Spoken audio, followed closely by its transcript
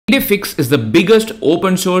IDEFICS is the biggest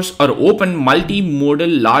open source or open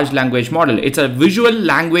multimodal large language model. It's a visual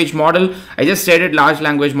language model. I just said it large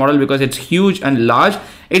language model because it's huge and large.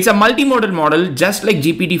 It's a multimodal model just like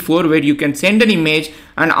GPT-4 where you can send an image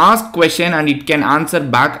and ask question and it can answer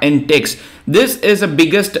back in text. This is the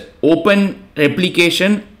biggest open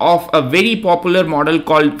replication of a very popular model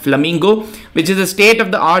called Flamingo, which is a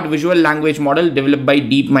state-of-the-art visual language model developed by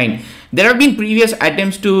DeepMind. There have been previous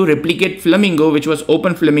attempts to replicate Flamingo, which was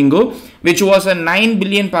Open Flamingo, which was a 9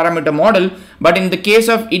 billion parameter model. But in the case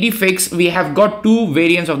of IDEFICS, we have got two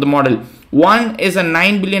variants of the model. One is a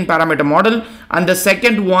 9 billion parameter model and the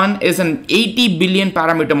second one is an 80 billion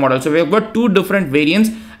parameter model. So we have got two different variants,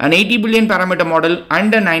 an 80 billion parameter model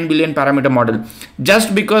and a 9 billion parameter model.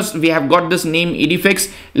 Just because we have got this name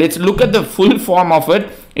IDEFICS, let's look at the full form of it.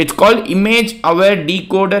 It's called Image Aware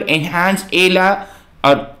Decoder Enhanced LLaMA,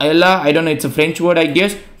 or LLaMA, I don't know, it's a French word I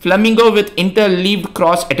guess, Flamingo with Interleaved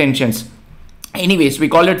Cross-attentionS. Anyways, we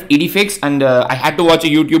call it IDEFICS, and I had to watch a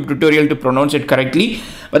YouTube tutorial to pronounce it correctly.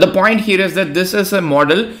 But the point here is that this is a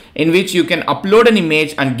model in which you can upload an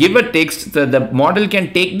image and give a text. The model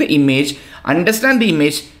can take the image, understand the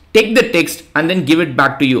image, take the text and then give it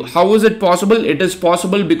back to you. How is it possible? It is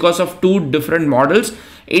possible because of two different models.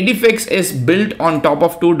 IDEFICS is built on top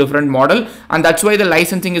of two different models, and that's why the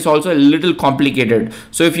licensing is also a little complicated.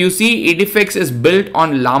 So if you see, IDEFICS is built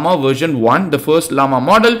on LLaMA version 1, the first LLaMA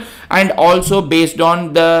model, and also based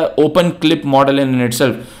on the OpenCLIP model in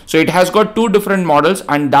itself. So it has got two different models,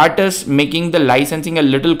 and that is making the licensing a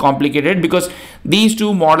little complicated because these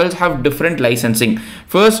two models have different licensing.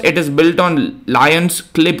 First, it is built on Lion's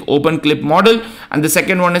Clip OpenCLIP model, and the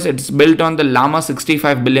second one is it's built on the LLaMA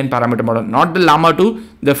 65 billion parameter model, not the LLaMA 2,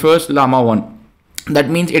 the first LLaMA one. That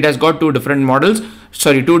means it has got two different models,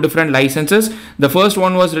 two different licenses. The first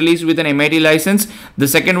one was released with an MIT license. The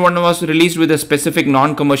second one was released with a specific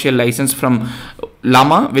non-commercial license from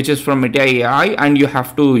LLaMA, which is from Meta AI, and you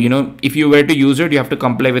have to, if you were to use it, you have to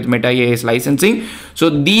comply with Meta AI's licensing.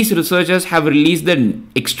 So these researchers have released the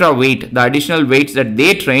extra weight, the additional weights that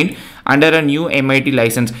they trained under a new MIT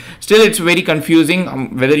license. Still, it's very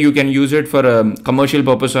confusing whether you can use it for a commercial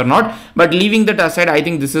purpose or not. But leaving that aside, I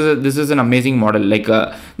think this is an amazing model. Like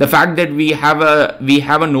the fact that we have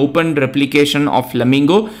an open replication of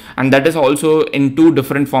Flamingo, and that is also in two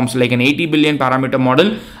different forms, like an 80 billion parameter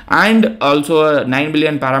model and also a 9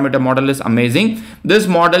 billion parameter model is amazing. This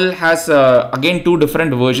model has again two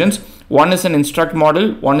different versions. One is an instruct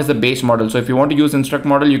model, one is the base model. So if you want to use instruct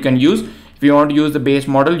model, you can use. If you want to use the base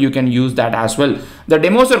model, you can use that as well. The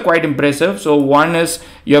demos are quite impressive. So one is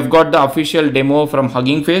you have got the official demo from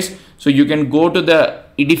Hugging Face. So you can go to the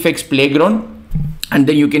IDEFICS playground and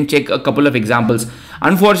then you can check a couple of examples.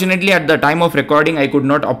 Unfortunately, at the time of recording, I could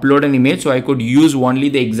not upload an image, so I could use only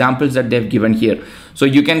the examples that they've given here. So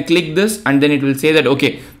you can click this and then it will say that,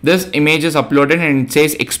 okay, this image is uploaded, and it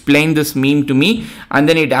says explain this meme to me, and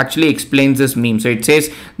then it actually explains this meme. So it says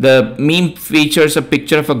the meme features a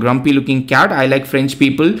picture of a grumpy looking cat. I like French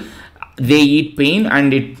people, they eat pain,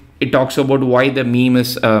 and it talks about why the meme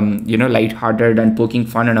is light-hearted and poking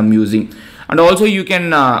fun and amusing. And also you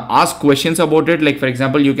can ask questions about it. Like for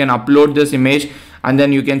example, you can upload this image and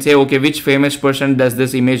then you can say, okay, which famous person does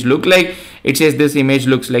this image look like? It says this image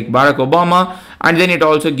looks like Barack Obama, and then it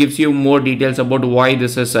also gives you more details about why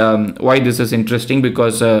this is interesting,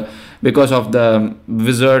 because of the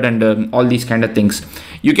wizard and all these kind of things.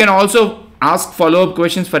 You can also ask follow-up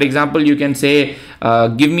questions. For example, you can say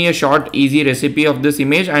give me a short easy recipe of this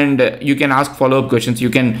image, and you can ask follow-up questions.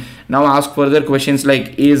 You can now ask further questions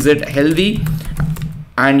like, is it healthy?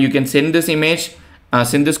 And you can send this image,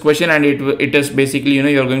 send this question, and it is basically,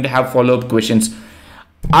 you're going to have follow-up questions.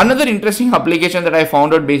 Another interesting application that I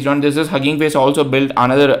found out based on this is Hugging Face also built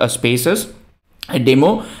another Spaces, a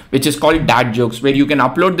demo which is called dad jokes, where you can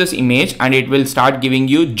upload this image and it will start giving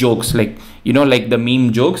you jokes, like like the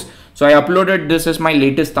meme jokes. So I uploaded this as my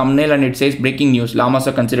latest thumbnail, and it says breaking news, llamas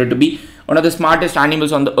are considered to be one of the smartest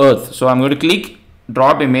animals on the earth. So I'm going to click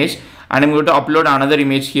drop image, and I'm going to upload another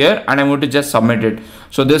image here, and I'm going to just submit it.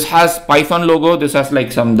 So this has Python logo, this has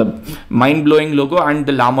like the mind-blowing logo and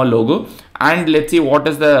the llama logo, and let's see what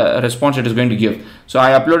is the response it is going to give. So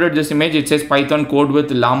I uploaded this image. It says Python code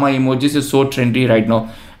with llama emojis is so trendy right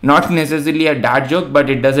now. Not necessarily a dad joke, but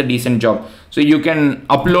it does a decent job. So you can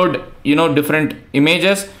upload different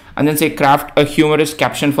images and then say craft a humorous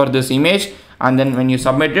caption for this image, and then when you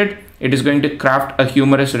submit it, it is going to craft a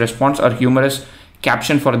humorous response or humorous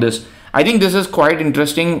caption for this. I think this is quite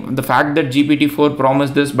interesting. The fact that GPT-4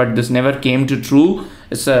 promised this, but this never came to true,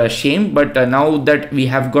 is a shame. But now that we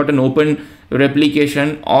have got an open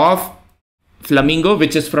replication of Flamingo,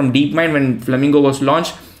 which is from DeepMind, when Flamingo was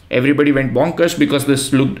launched, everybody went bonkers because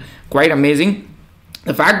this looked quite amazing.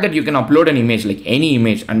 The fact that you can upload an image, like any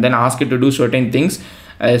image, and then ask it to do certain things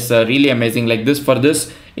is really amazing. Like this, for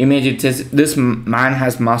this image, it says this man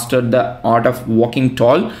has mastered the art of walking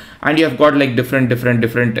tall, and you have got like different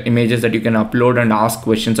images that you can upload and ask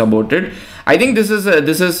questions about it. I think this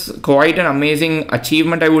is quite an amazing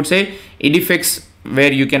achievement, I would say. IDEFICS,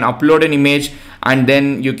 where you can upload an image and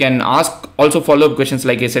then you can ask also follow-up questions.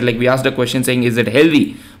 Like I said, like we asked a question saying, is it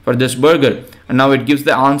healthy for this burger? And now it gives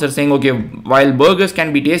the answer saying, okay, while burgers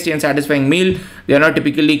can be tasty and satisfying meal, they are not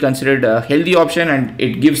typically considered a healthy option, and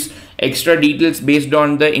it gives extra details based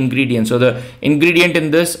on the ingredients. So the ingredient in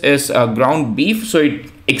this is ground beef. So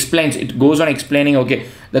it goes on explaining, okay,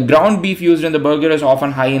 the ground beef used in the burger is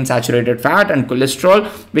often high in saturated fat and cholesterol,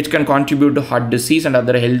 which can contribute to heart disease and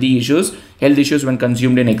other health issues when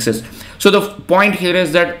consumed in excess. So the point here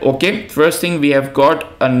is that, okay, first thing, we have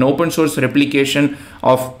got an open source replication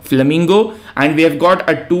of Flamingo, and we have got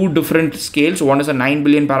a 2 different scales. One is a 9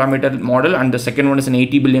 billion parameter model and the second one is an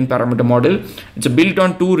 80 billion parameter model. It's built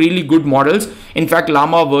on 2 really good models. In fact,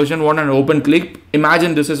 LLaMA version 1 and OpenCLIP.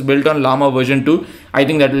 Imagine this is built on LLaMA version 2. I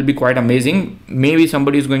think that will be quite amazing. Maybe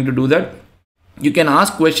somebody is going to do that. You can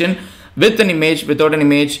ask question with an image, without an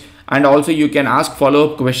image, and also you can ask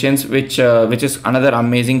follow-up questions, which is another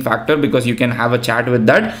amazing factor, because you can have a chat with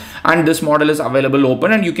that. And this model is available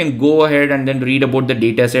open, and you can go ahead and then read about the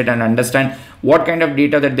data set and understand what kind of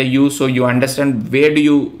data that they use, so you understand where do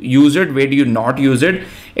you use it, where do you not use it.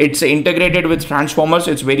 It's integrated with transformers.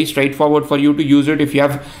 It's very straightforward for you to use it if you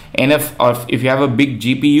have enough, or if you have a big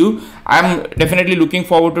GPU. I'm definitely looking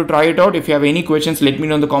forward to try it out. If you have any questions, let me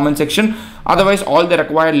know in the comment section. Otherwise, all the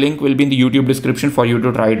required link will be in the YouTube description for you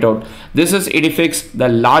to try it out. This is IDEFICS, the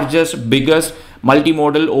largest, biggest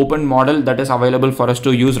multimodal open model that is available for us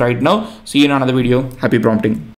to use right now. See you in another video. Happy prompting.